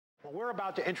We're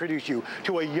about to introduce you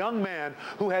to a young man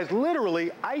who has literally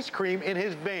ice cream in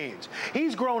his veins.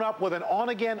 He's grown up with an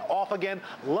on-again, off-again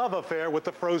love affair with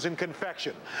the frozen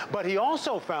confection. But he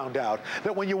also found out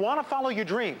that when you want to follow your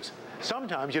dreams,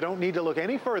 sometimes you don't need to look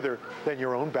any further than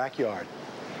your own backyard.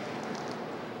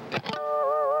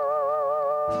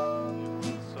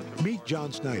 Meet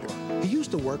John Snyder. He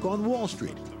used to work on Wall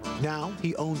Street. Now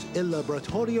he owns Il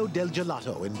Laboratorio Del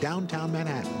Gelato in downtown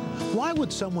Manhattan. Why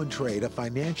would someone trade a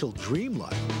financial dream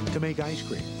life to make ice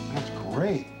cream? That's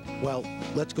great. Well,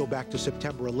 let's go back to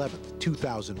September 11th,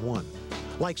 2001.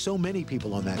 Like so many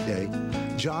people on that day,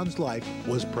 John's life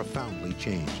was profoundly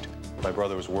changed. My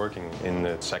brother was working in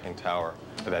the second tower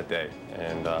that day,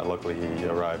 and luckily he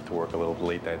arrived to work a little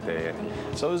late that day,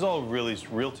 and so it was all really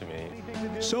real to me.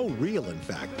 So real, in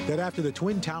fact, that after the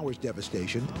Twin Towers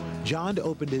devastation, John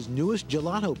opened his newest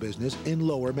gelato business in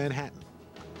Lower Manhattan.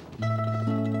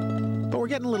 But we're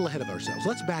getting a little ahead of ourselves.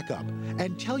 Let's back up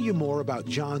and tell you more about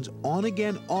John's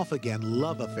on-again, off-again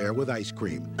love affair with ice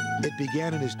cream. It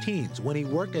began in his teens when he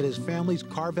worked at his family's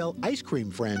Carvel ice cream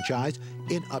franchise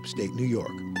in upstate New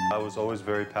York. I was always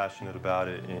very passionate about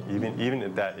it. Even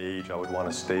at that age, I would want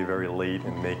to stay very late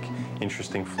and make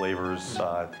interesting flavors.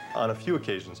 On a few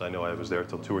occasions, I know I was there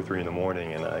till 2 or 3 in the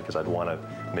morning, and because I'd want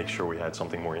to make sure we had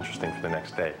something more interesting for the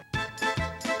next day.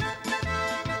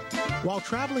 While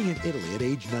traveling in Italy at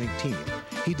age 19,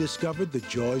 he discovered the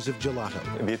joys of gelato.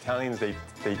 The Italians, they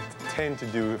tend to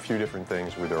do a few different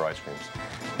things with their ice creams.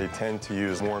 They tend to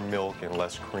use more milk and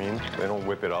less cream. They don't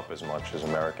whip it up as much as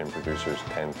American producers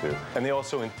tend to. And they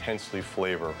also intensely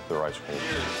flavor their ice cream.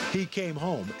 He came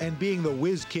home, and being the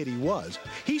whiz kid he was,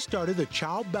 he started the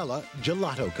Ciao Bella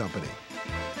Gelato Company.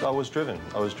 I was driven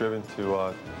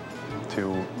to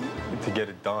get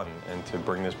it done and to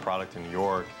bring this product to New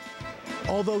York.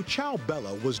 Although Ciao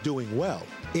Bella was doing well,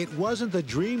 it wasn't the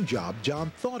dream job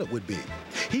John thought it would be.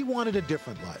 He wanted a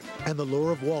different life, and the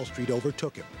lure of Wall Street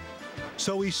overtook him.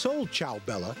 So he sold Ciao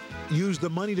Bella, used the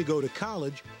money to go to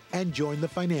college, and joined the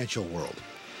financial world.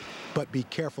 But be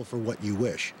careful for what you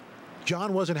wish.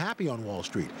 John wasn't happy on Wall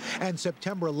Street, and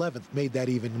September 11th made that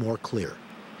even more clear.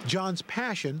 John's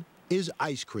passion is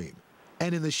ice cream,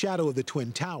 and in the shadow of the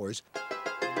Twin Towers,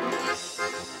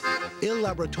 Il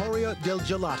Laboratorio Del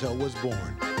Gelato was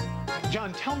born.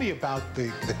 John, tell me about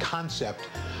the concept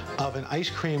of an ice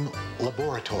cream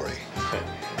laboratory.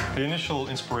 The initial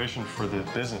inspiration for the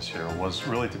business here was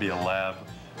really to be a lab,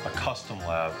 a custom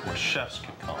lab where chefs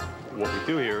could come. What we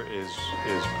do here is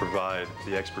provide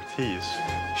the expertise.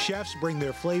 Chefs bring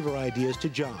their flavor ideas to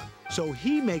John, so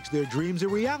he makes their dreams a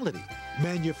reality,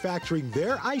 manufacturing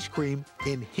their ice cream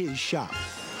in his shop.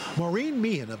 Maureen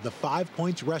Meehan of the 5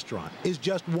 Points restaurant is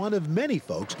just one of many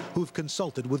folks who've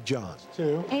consulted with John.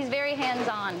 He's very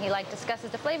hands-on. He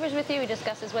discusses the flavors with you. He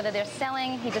discusses whether they're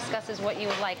selling. He discusses what you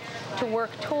would like to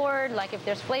work toward, like if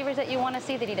there's flavors that you want to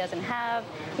see that he doesn't have.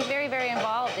 He's very, very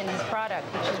involved in his product,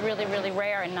 which is really, really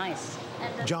rare and nice.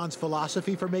 John's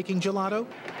philosophy for making gelato?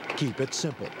 Keep it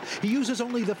simple. He uses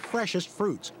only the freshest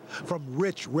fruits, from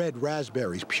rich red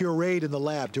raspberries pureed in the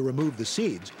lab to remove the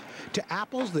seeds, to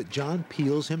apples that John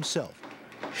peels himself.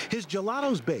 His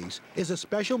gelato's base is a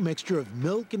special mixture of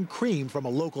milk and cream from a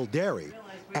local dairy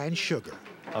and sugar.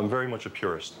 I'm very much a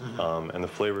purist, and the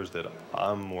flavors that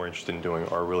I'm more interested in doing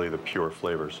are really the pure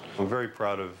flavors. I'm very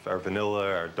proud of our vanilla,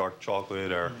 our dark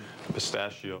chocolate, our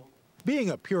pistachio.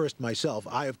 Being a purist myself,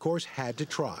 I, of course, had to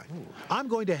try. I'm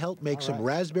going to help make some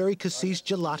raspberry cassis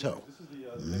gelato.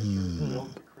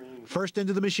 First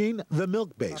into the machine, the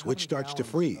milk base, which starts to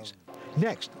freeze.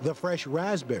 Next, the fresh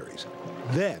raspberries.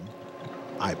 Then,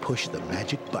 I push the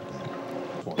magic button.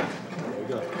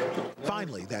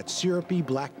 Finally, that syrupy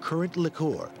black currant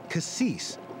liqueur,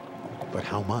 cassis. But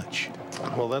how much?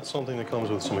 Well, that's something that comes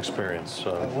with some experience.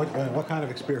 What kind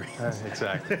of experience?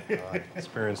 Exactly.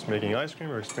 Experience making ice cream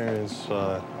or experience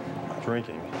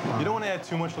drinking. You don't want to add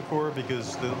too much liqueur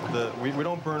because we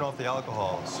don't burn off the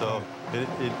alcohol, so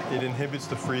it inhibits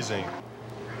the freezing.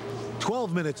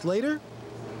 12 minutes later,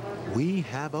 we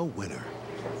have a winner.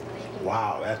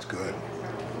 Wow, that's good.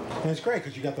 And it's great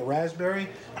because you got the raspberry,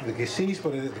 the cassis,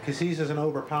 but the cassis isn't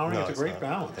overpowering. No, it's a great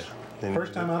balance. And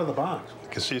First time out of the box.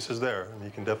 Cassis is there.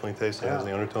 You can definitely taste it. It has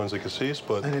the undertones of cassis,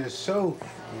 but... And it is so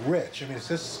rich. I mean, it's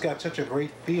just got such a great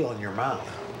feel in your mouth.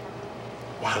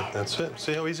 Wow. That's it.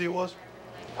 See how easy it was?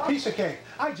 Piece of cake.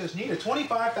 I just need a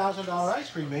 $25,000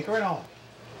 ice cream maker at home.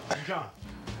 John.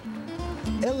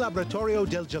 Il Laboratorio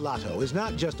Del Gelato is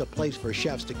not just a place for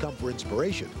chefs to come for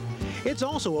inspiration. It's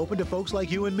also open to folks like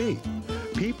you and me.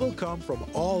 People come from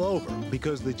all over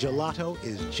because the gelato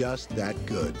is just that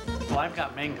good. Well, I've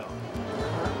got mango.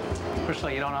 First of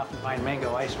all, you don't often find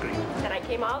mango ice cream. And I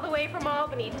came all the way from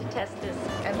Albany to test this.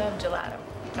 I love gelato.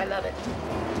 I love it.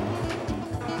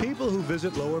 People who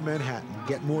visit Lower Manhattan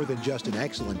get more than just an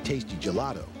excellent, tasty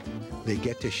gelato. They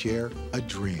get to share a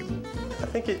dream. I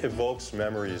think it evokes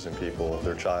memories in people of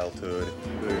their childhood.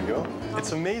 There you go.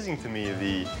 It's amazing to me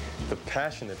the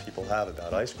passion that people have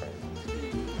about ice cream.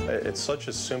 It's such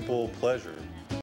a simple pleasure